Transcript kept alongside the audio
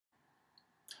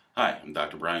Hi, I'm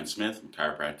Dr. Brian Smith. I'm a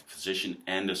chiropractic physician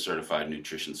and a certified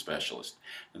nutrition specialist.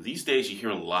 Now, these days you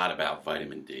hear a lot about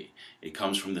vitamin D. It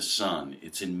comes from the sun,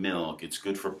 it's in milk, it's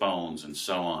good for bones, and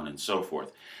so on and so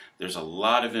forth. There's a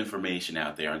lot of information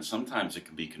out there, and sometimes it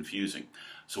can be confusing.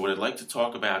 So what I'd like to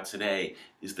talk about today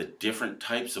is the different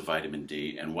types of vitamin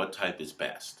D and what type is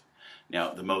best.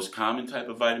 Now, the most common type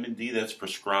of vitamin D that's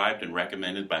prescribed and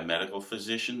recommended by medical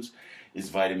physicians is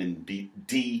vitamin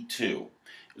D2.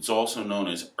 It's also known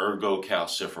as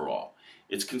Cholecalciferol.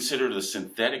 It's considered a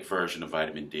synthetic version of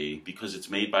vitamin D because it's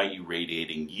made by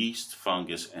irradiating yeast,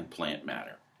 fungus, and plant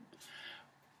matter.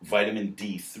 Vitamin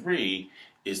D3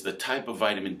 is the type of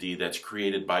vitamin D that's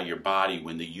created by your body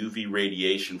when the UV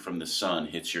radiation from the sun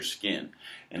hits your skin,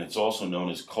 and it's also known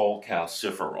as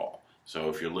Cholecalciferol. So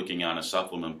if you're looking on a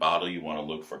supplement bottle, you want to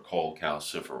look for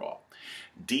Cholecalciferol.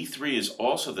 D3 is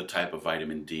also the type of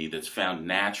vitamin D that's found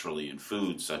naturally in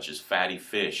foods such as fatty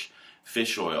fish,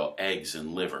 fish oil, eggs,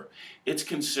 and liver. It's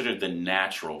considered the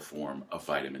natural form of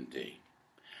vitamin D.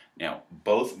 Now,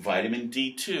 both vitamin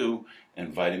D2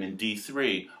 and vitamin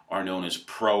D3 are known as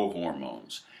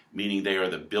prohormones, meaning they are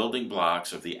the building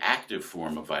blocks of the active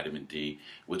form of vitamin D,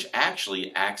 which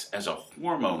actually acts as a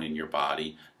hormone in your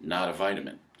body, not a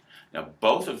vitamin. Now,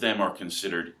 both of them are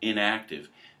considered inactive,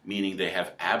 meaning they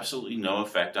have absolutely no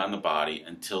effect on the body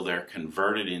until they're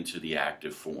converted into the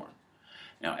active form.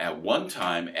 Now, at one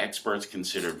time, experts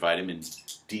considered vitamin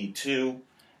D2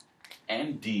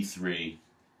 and D3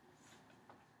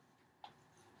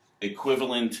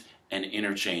 equivalent and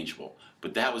interchangeable,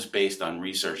 but that was based on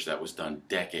research that was done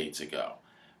decades ago.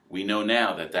 We know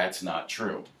now that that's not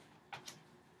true.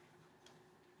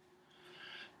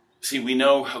 See, we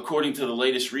know, according to the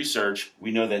latest research, we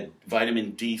know that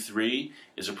vitamin D3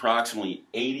 is approximately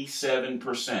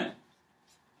 87%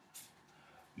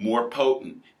 more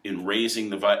potent in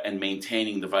raising and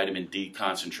maintaining the vitamin D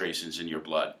concentrations in your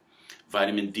blood.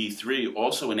 Vitamin D3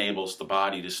 also enables the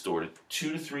body to store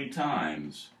 2 to 3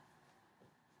 times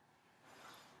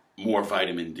more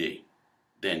vitamin D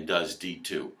than does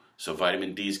D2. So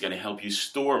vitamin D is going to help you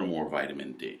store more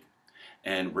vitamin D.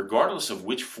 And regardless of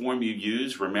which form you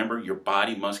use, remember your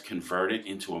body must convert it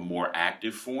into a more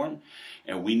active form.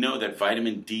 And we know that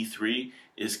vitamin D3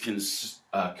 is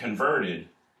converted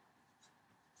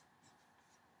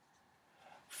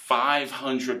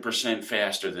 500%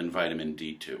 faster than vitamin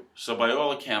D2. So by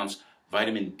all accounts,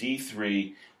 vitamin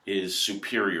D3 is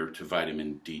superior to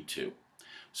vitamin D2.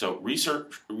 So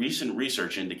recent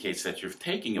research indicates that if you're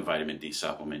taking a vitamin D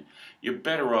supplement, you're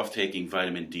better off taking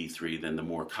vitamin D3 than the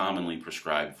more commonly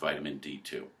prescribed vitamin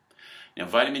D2. Now,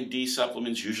 vitamin D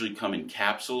supplements usually come in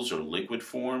capsules or liquid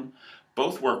form.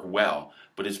 Both work well,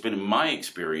 but it's been my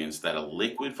experience that a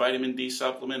liquid vitamin D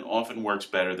supplement often works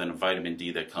better than a vitamin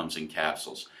D that comes in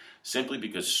capsules, simply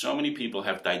because so many people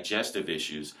have digestive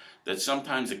issues that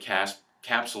sometimes the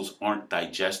capsules aren't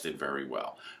digested very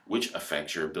well, which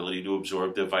affects your ability to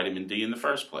absorb the vitamin D in the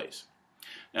first place.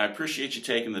 Now, I appreciate you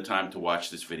taking the time to watch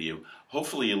this video.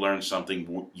 Hopefully you learned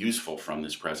something useful from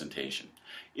this presentation.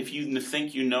 If you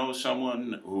think you know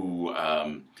someone who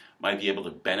might be able to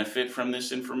benefit from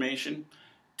this information,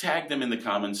 tag them in the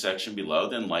comments section below,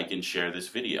 then like and share this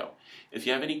video. If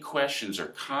you have any questions or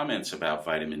comments about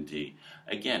vitamin D,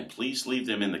 again, please leave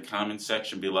them in the comments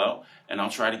section below, and I'll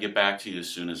try to get back to you as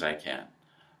soon as I can.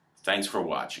 Thanks for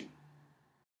watching.